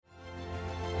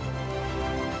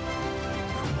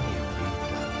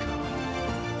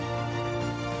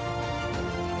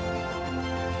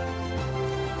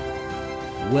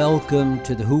Welcome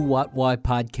to the Who, What, Why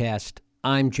podcast.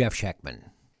 I'm Jeff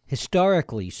Schechtman.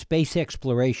 Historically, space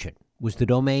exploration was the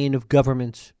domain of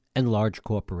governments and large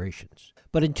corporations.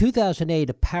 But in 2008,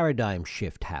 a paradigm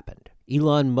shift happened.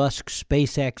 Elon Musk's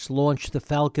SpaceX launched the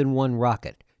Falcon 1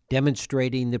 rocket,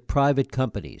 demonstrating that private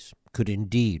companies could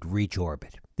indeed reach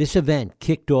orbit. This event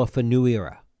kicked off a new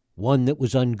era, one that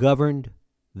was ungoverned,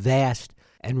 vast,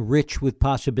 and rich with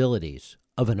possibilities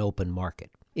of an open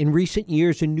market. In recent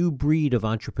years, a new breed of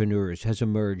entrepreneurs has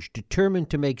emerged, determined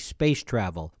to make space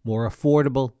travel more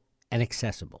affordable and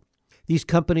accessible. These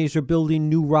companies are building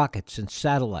new rockets and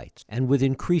satellites, and with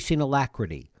increasing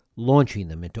alacrity, launching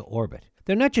them into orbit.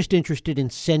 They're not just interested in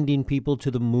sending people to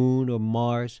the moon or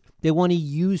Mars. They want to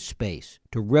use space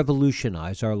to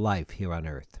revolutionize our life here on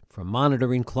Earth. From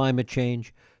monitoring climate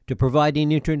change to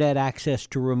providing internet access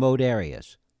to remote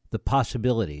areas, the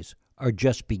possibilities are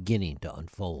just beginning to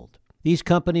unfold. These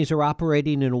companies are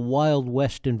operating in a Wild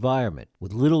West environment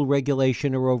with little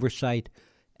regulation or oversight,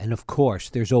 and of course,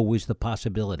 there's always the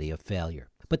possibility of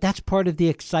failure. But that's part of the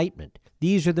excitement.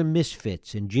 These are the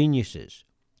misfits and geniuses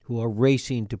who are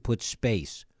racing to put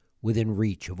space within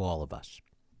reach of all of us.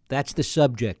 That's the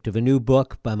subject of a new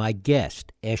book by my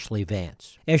guest, Ashley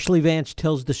Vance. Ashley Vance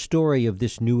tells the story of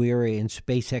this new era in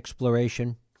space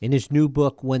exploration in his new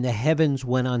book, When the Heavens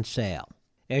Went on Sale.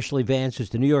 Ashley Vance is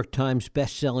the New York Times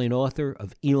best-selling author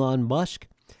of Elon Musk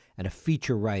and a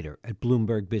feature writer at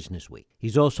Bloomberg Businessweek.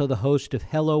 He's also the host of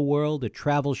Hello World, a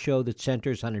travel show that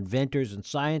centers on inventors and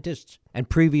scientists, and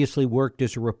previously worked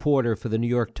as a reporter for the New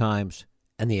York Times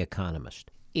and The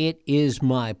Economist. It is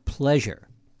my pleasure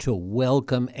to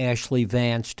welcome Ashley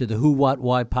Vance to the Who, What,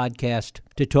 Why podcast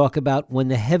to talk about When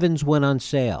the Heavens Went on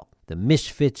Sale, the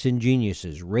misfits and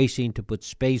geniuses racing to put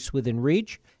space within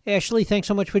reach. Ashley, thanks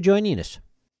so much for joining us.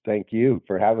 Thank you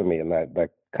for having me in that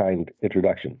kind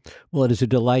introduction. Well, it is a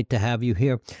delight to have you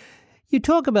here. You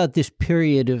talk about this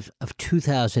period of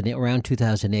 2000, around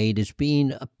 2008, as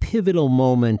being a pivotal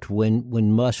moment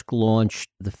when Musk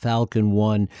launched the Falcon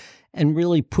 1 and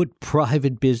really put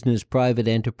private business, private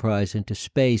enterprise into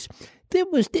space.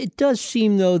 It does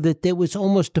seem, though, that there was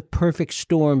almost a perfect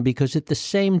storm because at the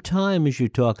same time, as you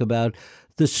talk about,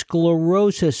 the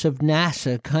sclerosis of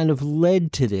NASA kind of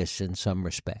led to this in some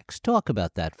respects. Talk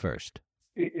about that first.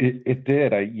 It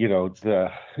did. I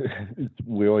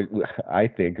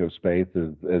think of space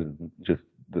as just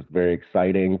this very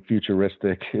exciting,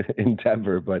 futuristic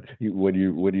endeavor. But when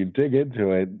you dig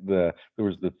into it, there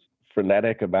was this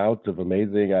frenetic amount of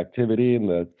amazing activity in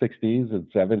the 60s and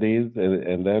 70s,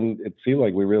 and then it seemed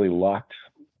like we really locked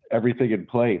everything in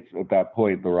place. At that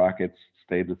point, the rockets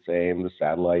stayed the same, the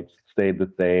satellites stayed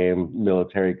the same,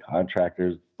 military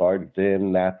contractors barged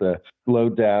in, NASA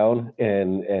slowed down,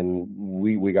 and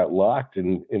we got locked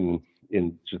in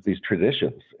just these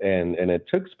traditions. And it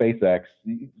took SpaceX.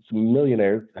 Some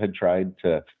millionaires had tried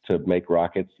to make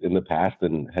rockets in the past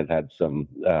and had some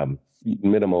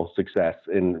minimal success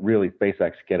in really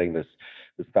SpaceX getting this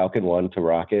Falcon 1 to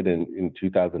rocket in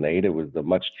 2008. It was a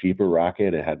much cheaper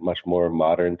rocket. It had much more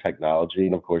modern technology.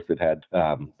 And of course, it had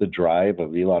the drive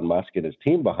of Elon Musk and his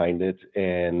team behind it.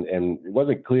 And it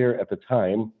wasn't clear at the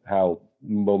time how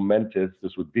momentous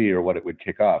this would be or what it would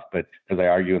kick off. But as I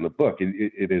argue in the book,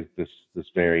 it is this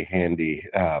very handy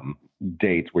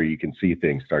date where you can see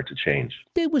things start to change.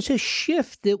 There was a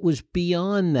shift that was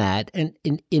beyond that, and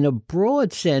in a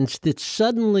broad sense, that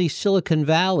suddenly Silicon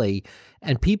Valley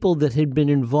and people that had been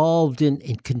involved in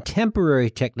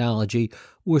contemporary technology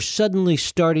were suddenly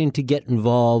starting to get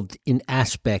involved in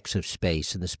aspects of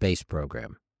space and the space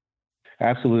program.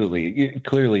 Absolutely.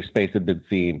 Clearly, space had been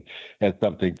seen as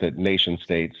something that nation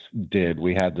states did.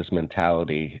 We had this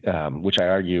mentality, which I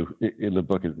argue in the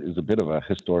book is a bit of a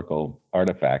historical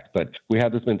artifact, but we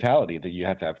had this mentality that you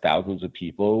had to have thousands of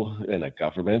people in a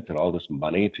government and all this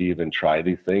money to even try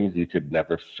these things. You could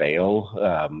never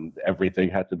fail. Everything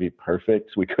had to be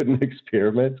perfect. We couldn't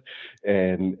experiment.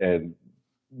 And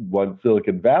once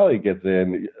Silicon Valley gets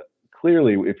in,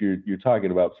 clearly, if you're talking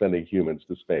about sending humans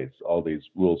to space, all these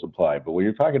rules apply. But when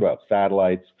you're talking about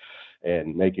satellites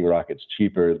and making rockets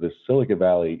cheaper, the Silicon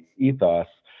Valley ethos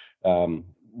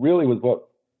really was what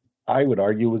I would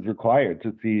argue was required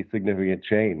to see significant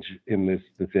change in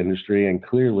this industry. And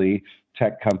clearly,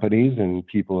 tech companies and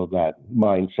people of that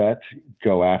mindset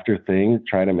go after things,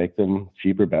 try to make them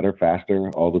cheaper, better, faster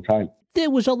all the time. There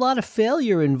was a lot of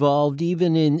failure involved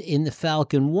even in the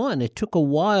Falcon 1. It took a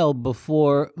while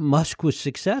before Musk was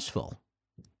successful.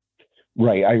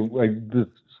 Right.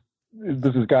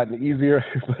 This has gotten easier,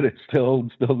 but it's still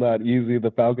not easy.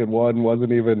 The Falcon 1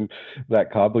 wasn't even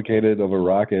that complicated of a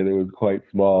rocket. It was quite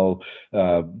small.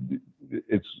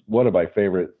 It's one of my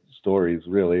favorite stories,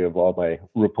 really, of all my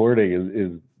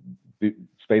reporting is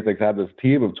SpaceX had this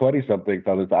team of 20-somethings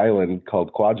on this island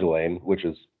called Kwajalein, which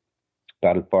is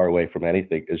about as far away from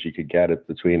anything as you could get. It's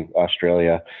between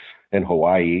Australia and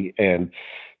Hawaii. And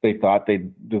they thought this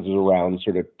is around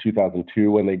sort of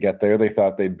 2002 when they get there. They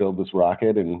thought they'd build this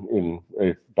rocket in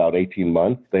about 18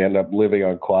 months. They end up living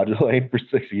on Kwajalein for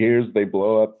 6 years. They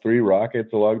blow up 3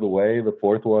 rockets along the way. The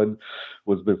 4th one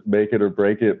was this make it or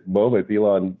break it moment.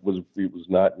 Elon was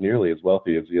not nearly as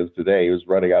wealthy as he is today. He was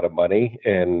running out of money.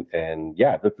 And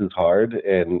yeah, this is hard.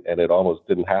 And it almost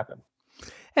didn't happen.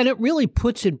 And it really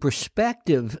puts in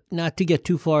perspective, not to get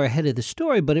too far ahead of the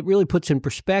story, but it really puts in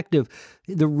perspective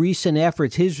the recent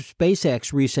efforts, his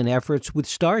SpaceX recent efforts with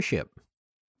Starship.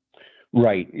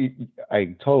 Right.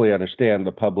 I totally understand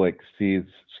the public sees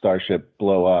Starship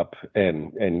blow up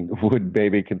and would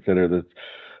maybe consider this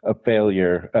a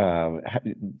failure.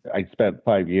 I spent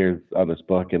 5 years on this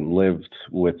book and lived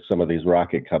with some of these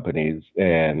rocket companies,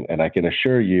 and I can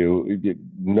assure you,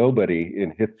 nobody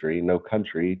in history, no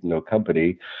country, no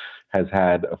company has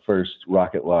had a first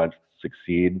rocket launch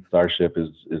succeed. Starship is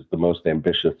the most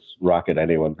ambitious rocket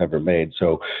anyone's ever made.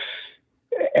 So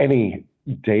any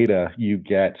data you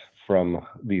get from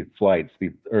these flights,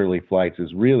 these early flights,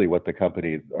 is really what the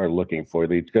companies are looking for.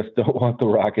 They just don't want the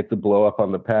rocket to blow up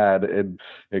on the pad and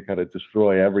kind of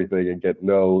destroy everything and get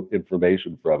no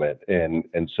information from it.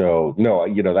 And so, no,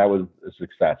 that was a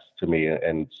success to me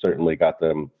and certainly got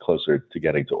them closer to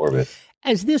getting to orbit.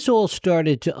 As this all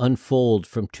started to unfold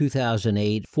from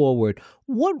 2008 forward,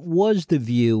 what was the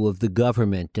view of the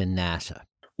government and NASA?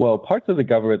 Well, parts of the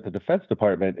government, the Defense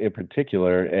Department in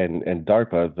particular, and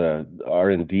DARPA, the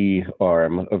R&D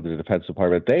arm of the Defense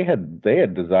Department, they had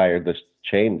desired this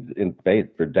change in space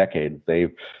for decades.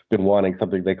 They've been wanting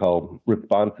something they call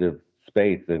responsive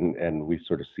space, and we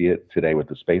sort of see it today with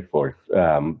the Space Force.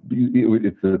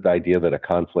 It's this idea that a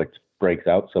conflict breaks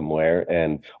out somewhere,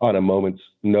 and on a moment's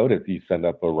notice, you send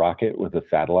up a rocket with a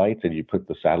satellite, and you put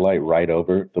the satellite right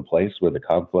over the place where the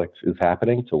conflict is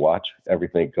happening to watch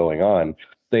everything going on.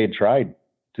 They tried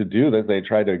to do this. They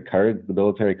tried to encourage the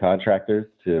military contractors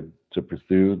to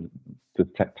pursue this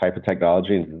type of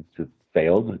technology, and it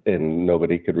failed, and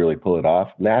nobody could really pull it off.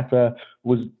 NASA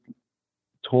was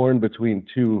torn between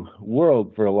two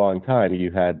worlds for a long time.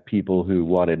 You had people who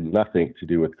wanted nothing to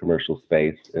do with commercial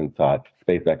space and thought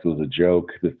SpaceX was a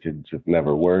joke, this could just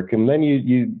never work. And then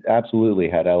you absolutely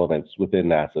had elements within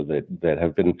NASA that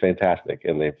have been fantastic,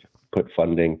 and they've put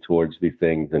funding towards these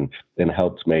things and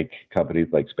helped make companies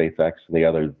like SpaceX and the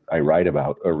others I write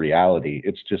about a reality.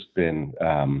 It's just been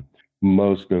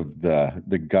most of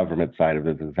the government side of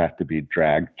it has had to be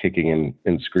dragged kicking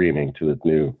and screaming to this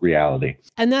new reality.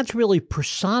 And that's really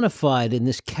personified in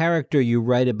this character you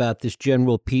write about, this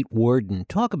General Pete Worden.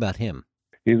 Talk about him.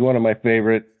 He's one of my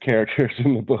favorite characters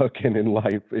in the book and in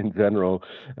life in general.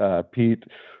 Pete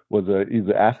he's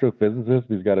an astrophysicist.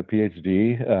 He's got a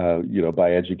PhD,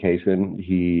 by education.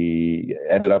 He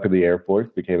ended up in the Air Force,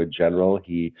 became a general.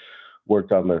 He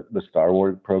worked on the Star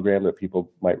Wars program that people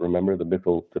might remember, the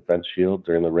Missile Defense Shield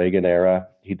during the Reagan era.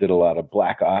 He did a lot of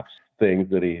black ops things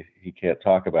that he can't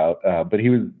talk about. But he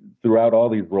was, throughout all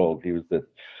these roles, he was this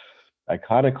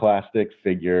iconoclastic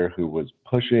figure who was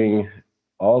pushing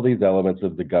all these elements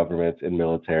of the government and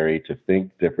military to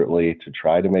think differently, to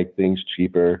try to make things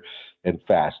cheaper and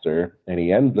faster. And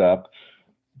he ends up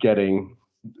getting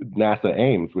NASA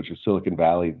Ames, which is Silicon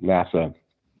Valley's NASA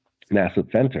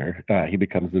center. He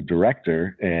becomes the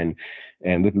director, and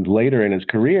this is later in his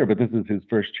career, but this is his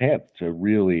first chance to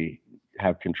really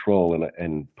have control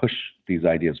and push these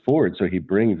ideas forward. So he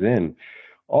brings in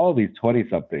all these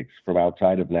 20-somethings from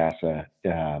outside of NASA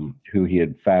who he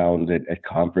had found at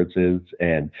conferences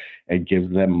and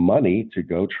gives them money to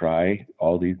go try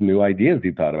all these new ideas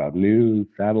he thought about, new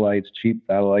satellites, cheap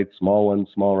satellites, small ones,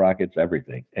 small rockets,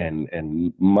 everything.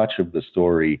 And much of the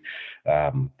story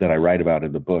that I write about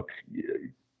in the book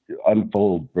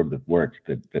unfold from the work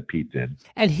that Pete did.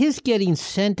 And his getting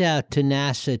sent out to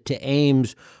NASA, to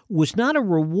Ames, was not a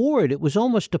reward. It was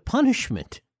almost a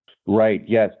punishment. Right.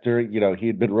 Yes. During, he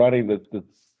had been running this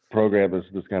program,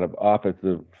 this kind of office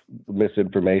of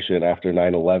misinformation after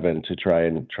 9/11 to try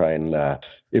and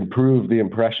improve the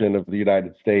impression of the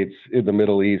United States in the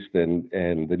Middle East. And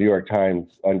the New York Times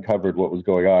uncovered what was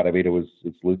going on. I mean,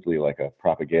 it's loosely like a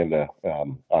propaganda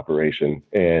operation.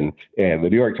 And the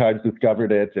New York Times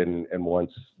discovered it. And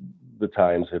once the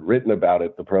Times had written about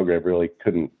it, the program really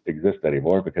couldn't exist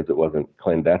anymore because it wasn't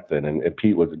clandestine, and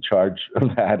Pete was in charge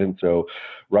of that. And so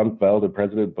Rumsfeld and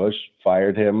President Bush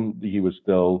fired him. He was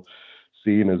still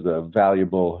seen as a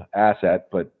valuable asset,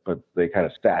 but they kind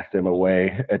of stashed him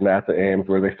away at NASA Ames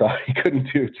where they thought he couldn't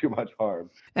do too much harm.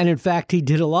 And in fact, he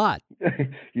did a lot.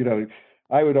 You know,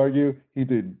 I would argue he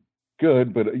did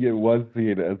good, but it was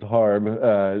seen as harm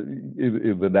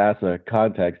in the NASA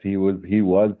context. He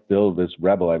was still this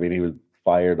rebel. I mean, he was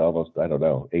fired almost, I don't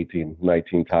know, 18,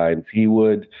 19 times. He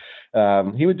would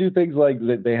do things like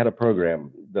they had a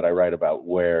program that I write about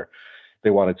where they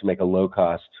wanted to make a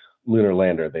low-cost lunar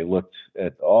lander. They looked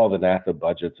at all the NASA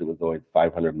budgets. It was always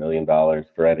 $500 million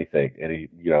for anything. And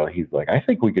he's like, I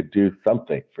think we could do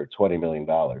something for $20 million,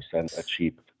 send a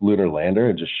cheap lunar lander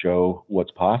and just show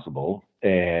what's possible.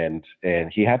 And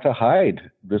he had to hide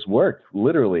this work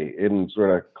literally in sort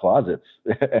of closets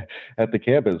at the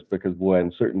campus, because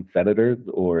when certain senators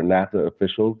or NASA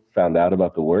officials found out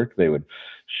about the work, they would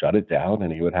shut it down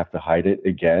and he would have to hide it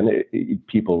again. It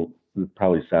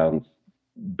probably sounds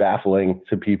baffling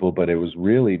to people, but it was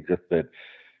really just that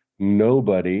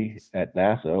nobody at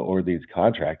NASA or these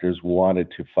contractors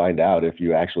wanted to find out if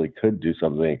you actually could do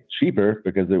something cheaper,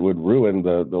 because it would ruin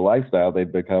the lifestyle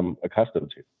they'd become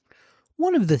accustomed to.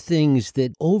 One of the things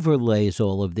that overlays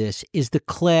all of this is the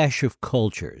clash of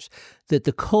cultures, that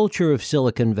the culture of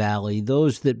Silicon Valley,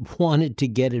 those that wanted to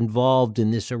get involved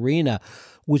in this arena,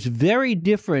 was very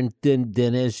different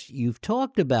than as you've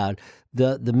talked about,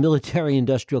 the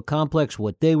military-industrial complex,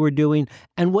 what they were doing,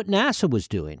 and what NASA was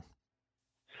doing.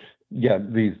 Yeah,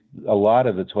 a lot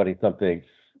of the 20-somethings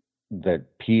that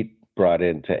Pete brought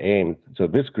into Ames, so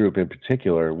this group in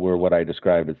particular, were what I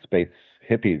described as space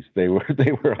hippies. They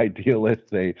were idealists.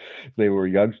 They were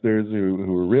youngsters who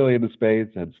were really into space,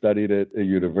 had studied at a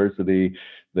university.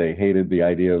 They hated the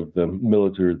idea of the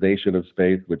militarization of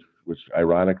space, which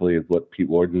ironically is what Pete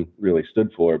Worden really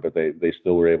stood for, but they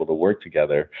still were able to work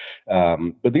together.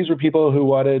 But these were people who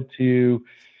wanted to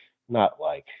not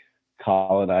like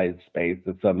colonize space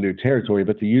in some new territory,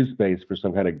 but to use space for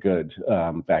some kind of good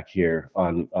back here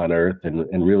on Earth,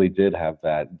 and really did have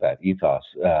that ethos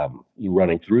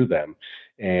running through them.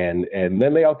 And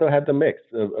then they also had the mix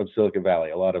of Silicon Valley.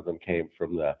 A lot of them came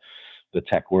from the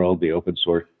tech world, the open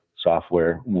source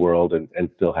software world, and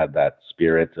still had that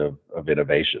spirit of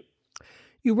innovation.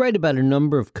 You write about a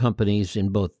number of companies in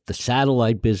both the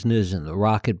satellite business and the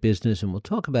rocket business, and we'll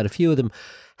talk about a few of them.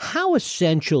 How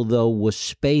essential, though, was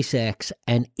SpaceX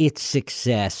and its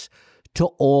success to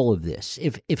all of this?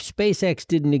 If SpaceX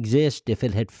didn't exist, if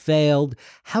it had failed,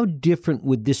 how different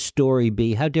would this story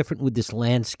be? How different would this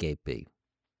landscape be?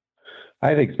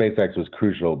 I think SpaceX was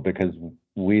crucial because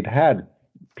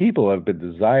people have been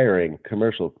desiring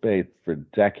commercial space for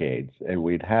decades, and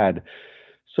we'd had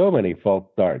so many false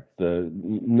starts. The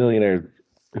millionaires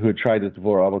who had tried this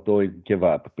before almost always give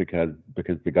up because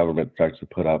the government starts to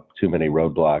put up too many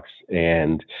roadblocks.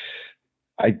 And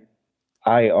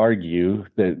I argue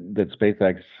that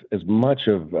SpaceX, as much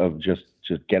of just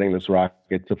getting this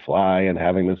rocket to fly and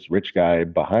having this rich guy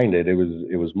behind it, it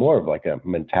was more of like a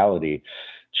mentality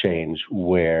change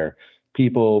where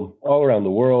people all around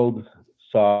the world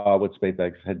saw what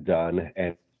SpaceX had done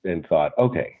and thought,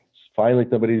 okay, finally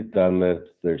somebody's done this.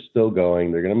 They're still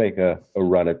going. They're going to make a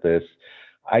run at this.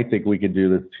 I think we could do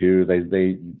this too.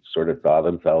 They sort of saw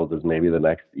themselves as maybe the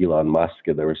next Elon Musk,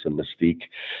 and there was some mystique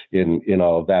in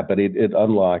all of that. But it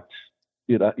unlocked,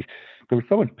 there was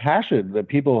so much passion that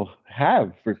people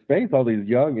have for space, all these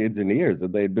young engineers,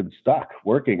 and they'd been stuck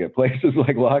working at places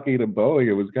like Lockheed and Boeing.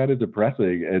 It was kind of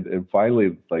depressing. And finally,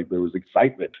 it's like there was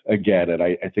excitement again. And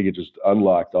I think it just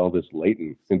unlocked all this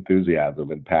latent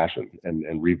enthusiasm and passion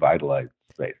and revitalized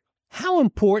space. How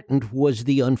important was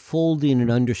the unfolding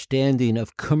and understanding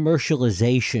of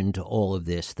commercialization to all of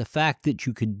this? The fact that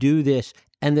you could do this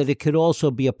and that it could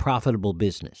also be a profitable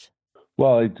business?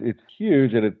 Well, it's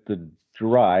huge, and it's the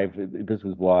drive. This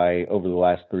is why over the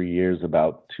last 3 years,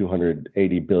 about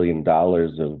 $280 billion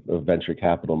of venture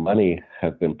capital money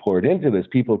have been poured into this.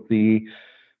 People see,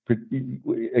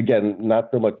 again, not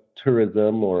so much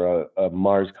tourism or a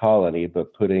Mars colony, but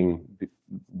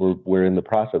we're in the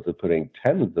process of putting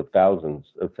tens of thousands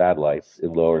of satellites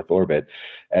in low Earth orbit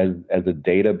as a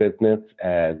data business.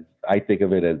 As I think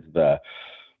of it as the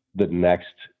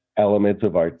next element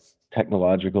of our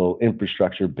technological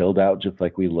infrastructure build out, just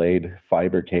like we laid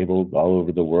fiber cables all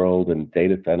over the world and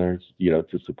data centers,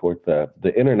 to support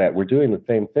the internet. We're doing the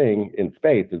same thing in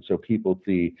space. And so people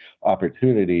see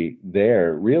opportunity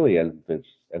there really as this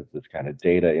kind of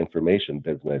data information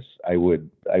business. I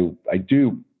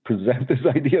do present this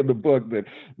idea in the book that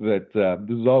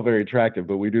this is all very attractive,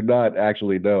 but we do not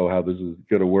actually know how this is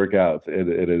going to work out. And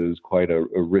it is quite a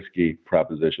risky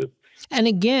proposition. And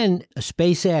again,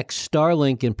 SpaceX,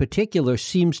 Starlink in particular,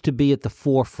 seems to be at the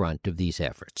forefront of these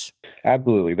efforts.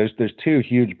 Absolutely. There's two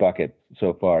huge buckets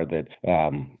so far that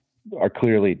are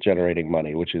clearly generating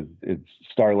money, which is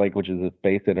Starlink, which is a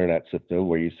space internet system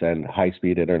where you send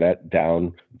high-speed internet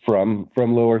down from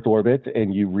low Earth orbit,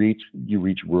 and you reach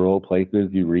rural places,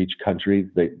 you reach countries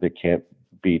that can't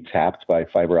be tapped by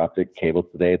fiber optic cables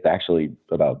today. It's actually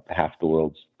about half the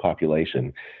world's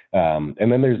population.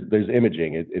 And then there's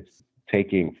imaging. It's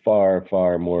taking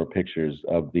far more pictures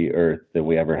of the Earth than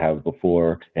we ever have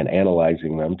before and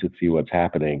analyzing them to see what's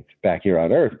happening back here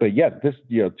on Earth. But yet, this,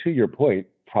 to your point,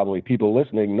 probably people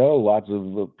listening know lots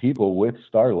of people with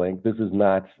Starlink. This is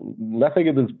nothing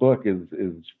in this book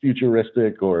is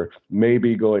futuristic or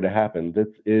maybe going to happen. This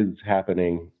is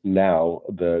happening now.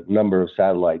 The number of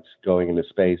satellites going into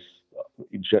space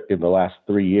in the last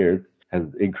 3 years has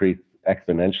increased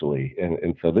exponentially.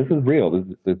 And so this is real.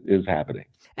 This is happening.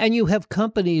 And you have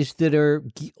companies that are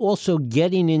also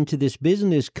getting into this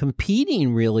business,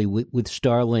 competing really with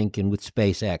Starlink and with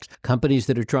SpaceX. Companies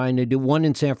that are trying to do one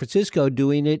in San Francisco,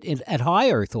 doing it at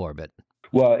high Earth orbit.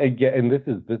 Well, again, and this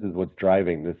is what's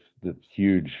driving this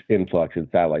huge influx in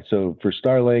satellites. So for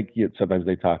Starlink, sometimes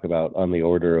they talk about on the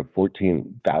order of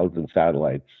 14,000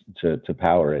 satellites to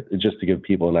power it. Just to give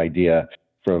people an idea,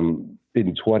 from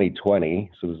in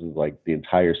 2020, so this is like the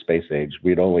entire space age,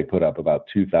 we'd only put up about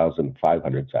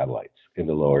 2,500 satellites in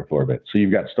the low Earth orbit. So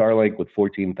you've got Starlink with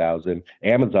 14,000.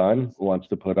 Amazon wants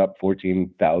to put up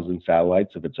 14,000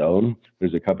 satellites of its own.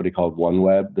 There's a company called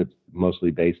OneWeb that's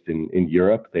mostly based in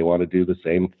Europe. They want to do the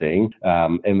same thing.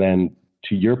 And then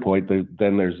to your point,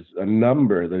 there's a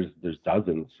number, there's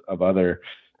dozens of other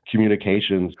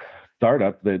communications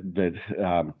startups that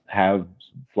have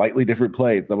slightly different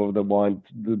plays. Some of them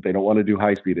they don't want to do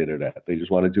high-speed internet. They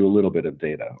just want to do a little bit of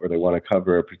data, or they want to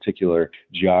cover a particular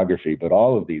geography. But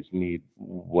all of these need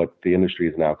what the industry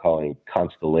is now calling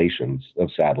constellations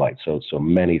of satellites. So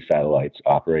many satellites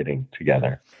operating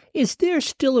together. Is there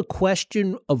still a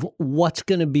question of what's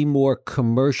going to be more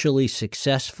commercially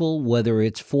successful, whether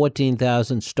it's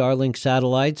 14,000 Starlink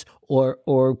satellites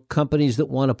or companies that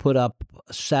want to put up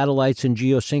satellites in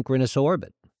geosynchronous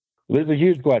orbit? There's a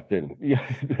huge question.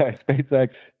 SpaceX,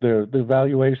 their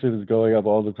valuation is going up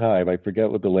all the time. I forget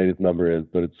what the latest number is,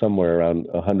 but it's somewhere around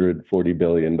 $140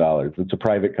 billion. It's a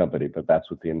private company, but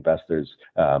that's what the investors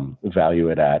value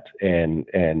it at. And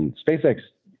SpaceX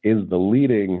is the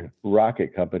leading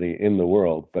rocket company in the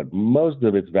world, but most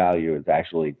of its value is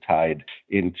actually tied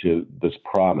into this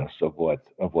promise of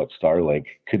what Starlink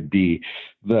could be.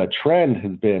 The trend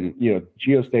has been,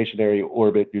 geostationary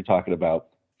orbit. You're talking about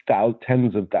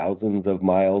tens of thousands of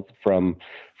miles from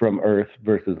Earth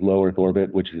versus low Earth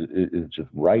orbit, which is just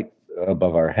right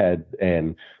above our head.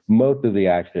 And most of the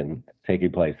action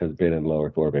taking place has been in low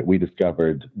Earth orbit. We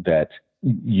discovered that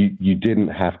you didn't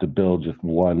have to build just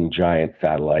one giant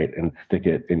satellite and stick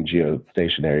it in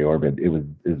geostationary orbit. It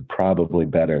is probably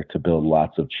better to build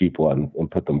lots of cheap ones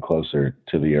and put them closer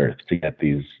to the Earth to get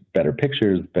these better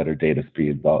pictures, better data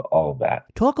speeds, all of that.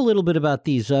 Talk a little bit about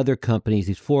these other companies,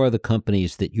 these 4 other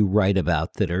companies that you write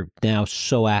about that are now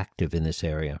so active in this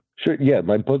area. Sure. Yeah,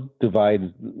 my book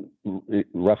divides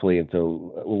roughly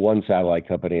into 1 satellite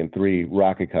company and 3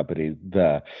 rocket companies.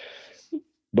 The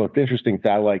most interesting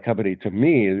satellite company to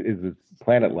me is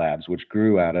Planet Labs, which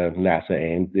grew out of NASA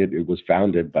Ames. It was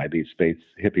founded by these space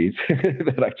hippies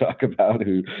that I talk about,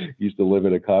 who used to live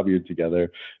in a commune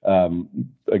together.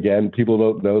 Again, people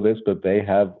don't know this, but they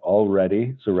have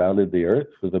already surrounded the Earth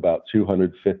with about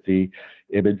 250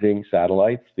 imaging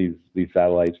satellites. These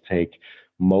satellites take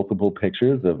multiple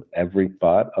pictures of every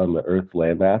spot on the Earth's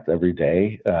landmass every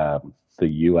day. The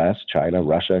U.S., China,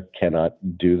 Russia cannot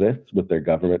do this with their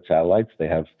government satellites. They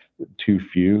have too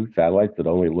few satellites that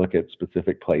only look at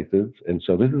specific places. And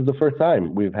so this is the first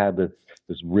time we've had this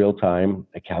real-time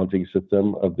accounting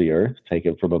system of the Earth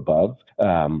taken from above.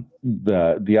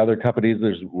 The other companies,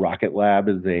 there's Rocket Lab,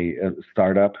 is a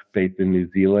startup based in New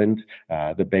Zealand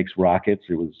that makes rockets.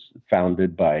 It was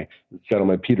founded by this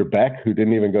gentleman, Peter Beck, who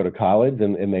didn't even go to college,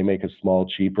 and they make a small,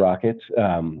 cheap rocket.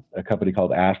 A company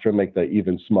called Astra makes an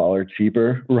even smaller,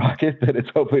 cheaper rocket that it's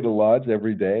hoping to launch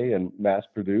every day and mass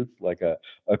produce like a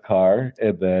car.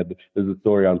 And then there's a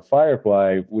story on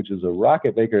Firefly, which is a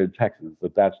rocket maker in Texas,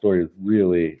 but that story is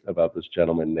really about this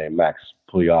gentleman named Max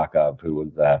Polyakov, who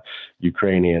was a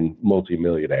Ukrainian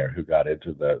multimillionaire who got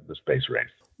into the space race.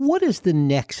 What is the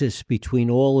nexus between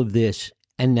all of this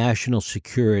and national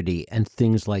security and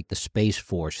things like the Space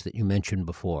Force that you mentioned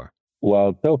before? Well,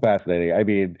 it's so fascinating. I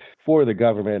mean, for the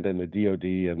government and the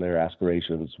DoD and their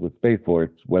aspirations with Space Force,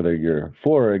 whether you're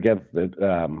for or against it,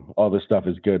 all this stuff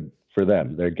is good for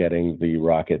them. They're getting the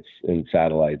rockets and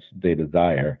satellites they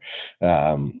desire.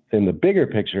 In the bigger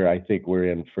picture, I think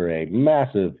we're in for a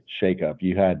massive shakeup.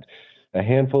 You had a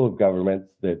handful of governments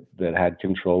that had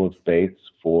control of space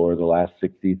for the last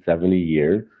 60, 70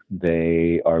 years.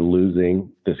 They are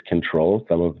losing this control.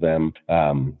 Some of them,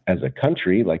 as a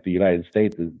country, like the United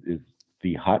States, is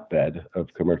the hotbed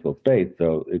of commercial space.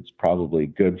 So it's probably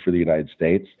good for the United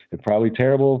States. It's probably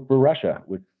terrible for Russia,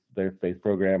 which their space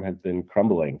program has been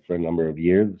crumbling for a number of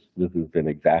years. This has been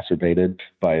exacerbated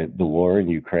by the war in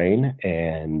Ukraine,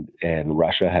 and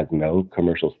Russia has no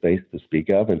commercial space to speak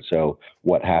of. And so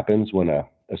what happens when a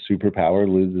superpower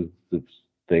loses its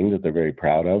thing that they're very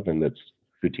proud of and that's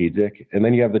strategic? And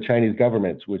then you have the Chinese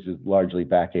government, which is largely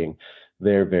backing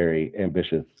their very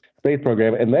ambitious space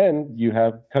program. And then you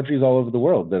have countries all over the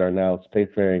world that are now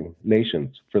spacefaring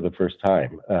nations for the first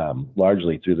time,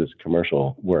 largely through this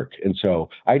commercial work. And so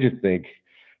I think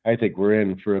we're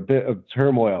in for a bit of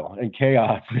turmoil and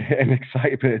chaos and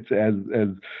excitement as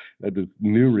this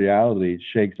new reality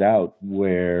shakes out,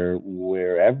 where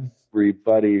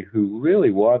everybody who really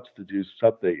wants to do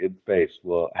something in space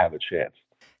will have a chance.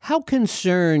 How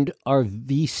concerned are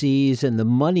VCs and the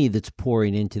money that's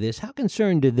pouring into this? How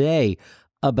concerned are they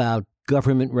about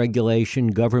government regulation,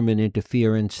 government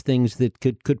interference, things that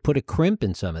could put a crimp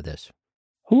in some of this?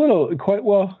 Quite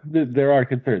well. There are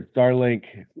concerns. Starlink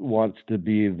wants to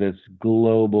be this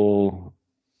global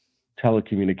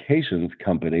telecommunications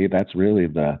company. That's really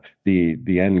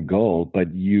the end goal.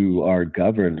 But you are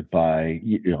governed by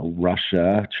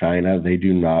Russia, China. They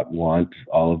do not want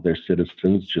all of their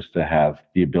citizens just to have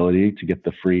the ability to get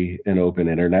the free and open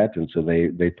internet, and so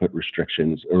they put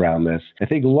restrictions around this. I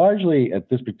think largely at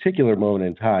this particular moment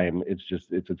in time, it's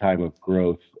a time of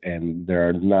growth, and there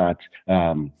are not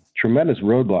tremendous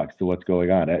roadblocks to what's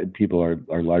going on. People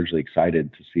are largely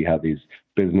excited to see how these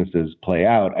businesses play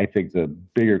out. I think the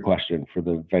bigger question for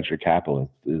the venture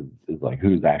capitalists is like,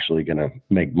 who's actually going to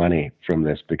make money from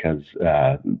this? Because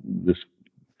this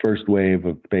first wave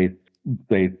of space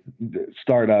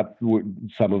startup,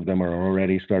 some of them are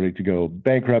already starting to go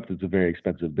bankrupt. It's a very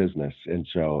expensive business. And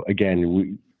so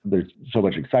again, there's so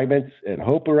much excitement and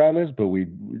hope around this, but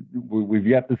we've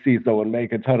yet to see someone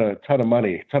make a ton of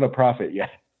money, ton of profit yet.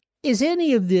 Is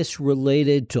any of this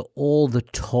related to all the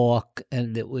talk,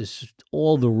 and it was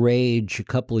all the rage a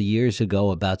couple of years ago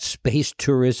about space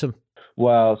tourism?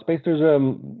 Well, space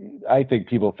tourism, I think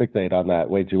people fixate on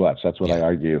that way too much. That's what I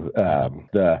argue.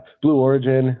 The Blue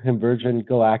Origin and Virgin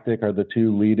Galactic are the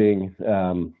two leading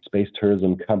space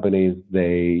tourism companies.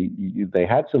 They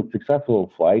had some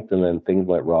successful flights, and then things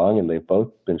went wrong, and they've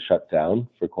both been shut down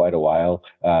for quite a while.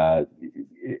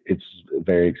 It's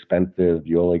very expensive.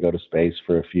 You only go to space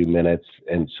for a few minutes.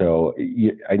 And so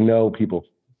I know people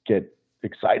get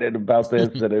excited about this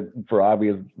and for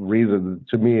obvious reasons.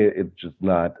 To me, it's just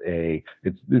not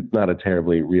it's not a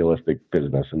terribly realistic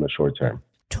business in the short term.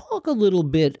 Talk a little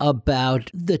bit about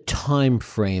the time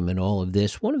frame in all of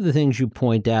this. One of the things you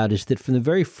point out is that from the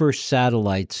very first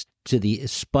satellites to the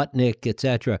Sputnik, et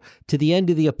cetera, to the end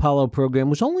of the Apollo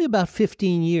program was only about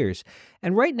 15 years.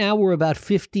 And right now we're about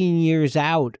 15 years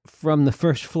out from the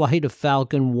first flight of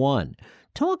Falcon 1.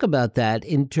 Talk about that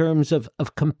in terms of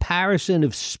comparison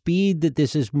of speed that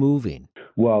this is moving.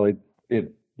 Well,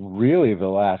 it really the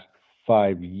last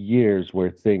 5 years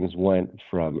where things went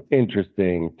from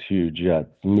interesting to just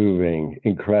moving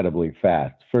incredibly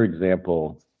fast. For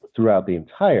example, throughout the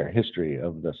entire history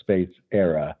of the space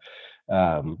era,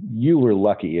 you were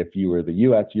lucky if you were the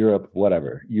U.S., Europe,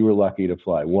 whatever. You were lucky to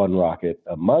fly one rocket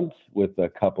a month with a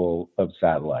couple of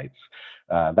satellites.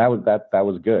 That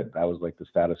was good. That was like the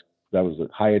status. That was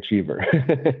a high achiever.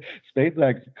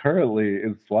 SpaceX currently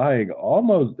is flying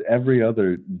almost every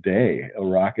other day a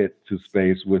rocket to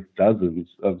space with dozens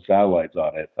of satellites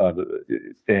on it.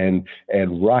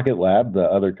 And Rocket Lab, the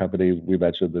other company we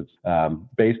mentioned that's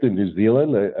based in New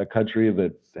Zealand, a country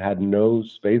that had no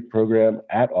space program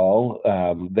at all,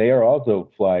 they are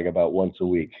also flying about once a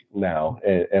week now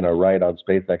and are right on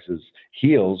SpaceX's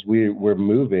heels. We're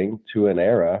moving to an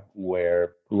era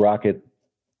where rockets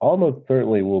almost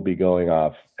certainly will be going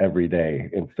off every day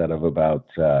instead of about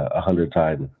 100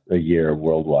 times a year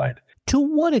worldwide. To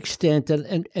what extent,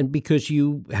 and because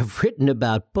you have written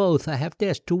about both, I have to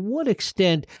ask, to what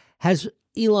extent has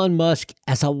Elon Musk,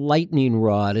 as a lightning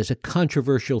rod, as a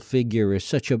controversial figure, as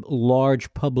such a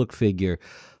large public figure,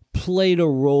 played a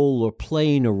role or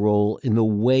playing a role in the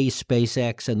way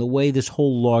SpaceX and the way this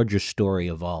whole larger story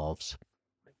evolves?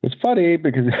 It's funny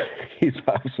because he's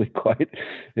obviously quite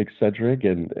eccentric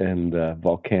and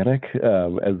volcanic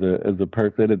as a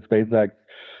person, and SpaceX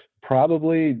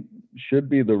probably should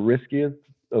be the riskiest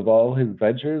of all his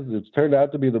ventures, it's turned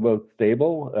out to be the most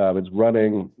stable. It's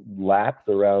running laps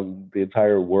around the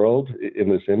entire world in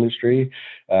this industry.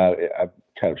 I'm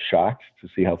kind of shocked to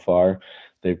see how far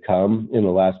they've come in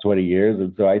the last 20 years.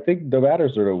 And so I think no matter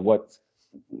sort of what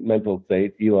mental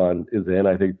state Elon is in,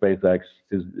 I think SpaceX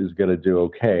is going to do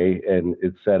okay, and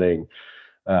it's setting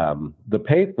the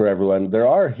pace for everyone. There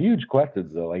are huge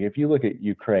questions, though. Like if you look at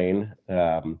Ukraine,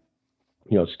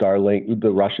 Starlink,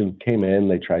 the Russians came in,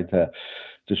 they tried to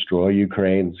destroy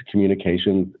Ukraine's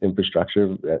communications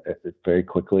infrastructure very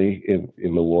quickly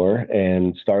in the war,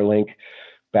 and Starlink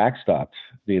backstopped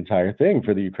the entire thing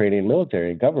for the Ukrainian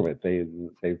military and government.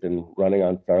 They've been running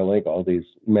on Starlink all these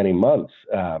many months.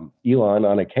 Elon,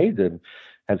 on occasion,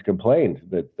 has complained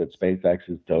that SpaceX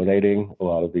is donating a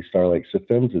lot of these Starlink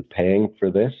systems, is paying for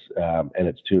this, and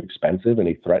it's too expensive. And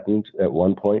he threatened at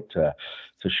one point to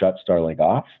shut Starlink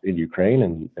off in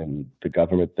Ukraine, and the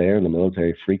government there and the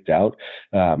military freaked out.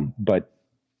 But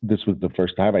this was the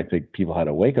first time I think people had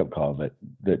a wake-up call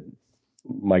that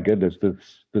my goodness, this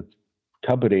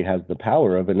company has the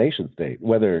power of a nation state.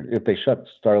 Whether if they shut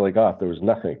Starlink off, there was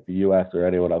nothing the U.S. or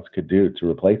anyone else could do to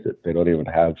replace it. They don't even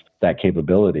have that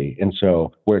capability. And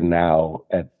so we're now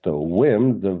at the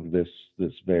whims of this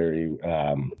very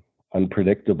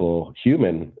unpredictable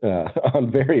human on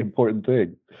very important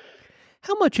things.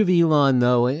 How much of Elon,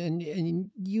 though, and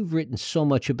you've written so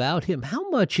much about him, how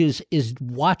much is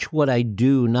watch what I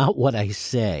do, not what I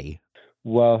say?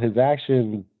 Well, his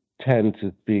actions tend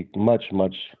to speak much,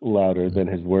 much louder than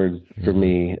his words for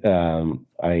me.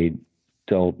 I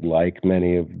don't like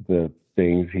many of the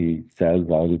things he says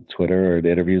on Twitter or in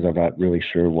interviews. I'm not really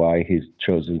sure why he's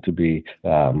chosen to be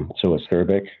so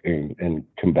acerbic and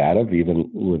combative,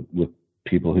 even with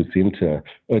people who seem to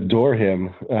adore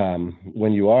him.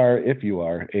 If you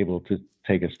are able to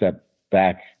take a step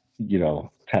back,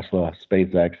 Tesla,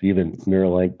 SpaceX, even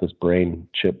Neuralink, this brain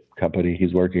chip company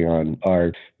he's working on,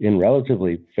 are in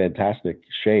relatively fantastic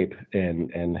shape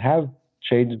and have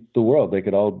changed the world. They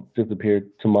could all disappear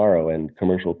tomorrow and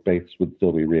commercial space would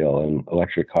still be real and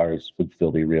electric cars would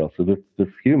still be real. So this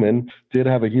human did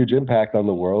have a huge impact on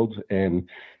the world, and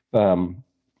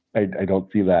I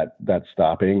don't see that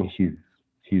stopping. He's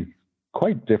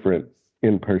quite different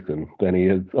in person than he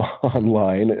is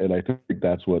online, and I think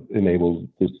that's what enables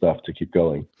this stuff to keep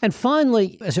going. And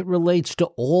finally, as it relates to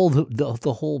all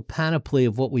the whole panoply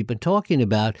of what we've been talking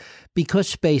about,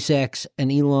 because SpaceX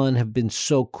and Elon have been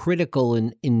so critical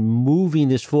in moving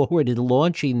this forward and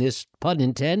launching this, pun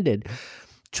intended,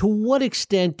 to what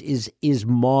extent is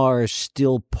Mars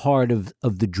still part of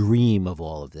the dream of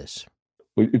all of this?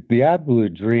 It's the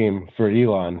absolute dream for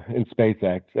Elon and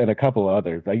SpaceX and a couple of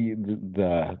others.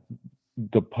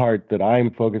 The part that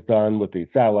I'm focused on with the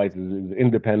satellites is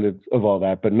independence of all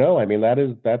that. But no, I mean,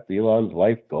 that's Elon's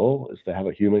life goal, is to have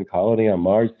a human colony on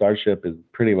Mars. Starship is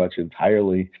pretty much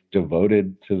entirely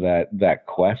devoted to that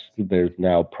quest. There's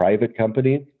now private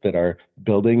companies that are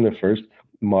building the first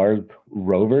Mars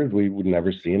rovers. We would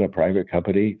never seen a private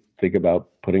company think about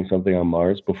putting something on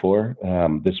Mars before.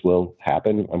 This will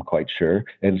happen, I'm quite sure.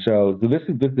 And so this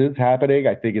is happening.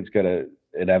 I think it's going to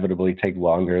inevitably take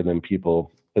longer than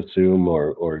people assume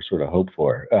or sort of hope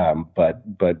for. But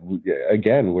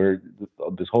again,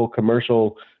 this whole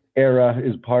commercial era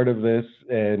is part of this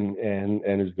and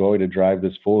is going to drive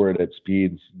this forward at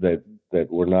speeds that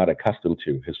we're not accustomed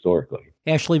to historically.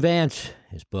 Ashley Vance,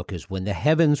 his book is When the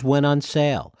Heavens Went on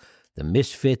Sale: The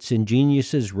Misfits and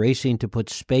Geniuses Racing to Put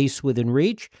Space Within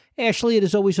Reach. Ashley, it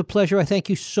is always a pleasure. I thank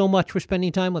you so much for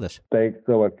spending time with us. Thanks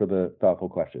so much for the thoughtful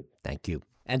questions. Thank you.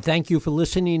 And thank you for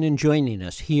listening and joining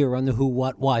us here on the Who,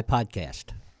 What, Why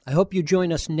podcast. I hope you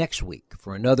join us next week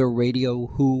for another Radio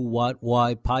Who, What,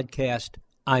 Why podcast.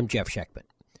 I'm Jeff Sheckman.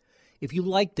 If you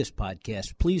like this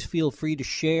podcast, please feel free to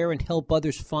share and help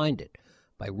others find it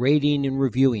by rating and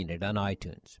reviewing it on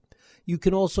iTunes. You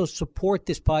can also support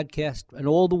this podcast and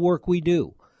all the work we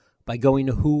do by going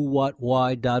to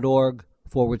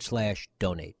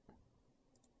whowhatwhy.org/donate.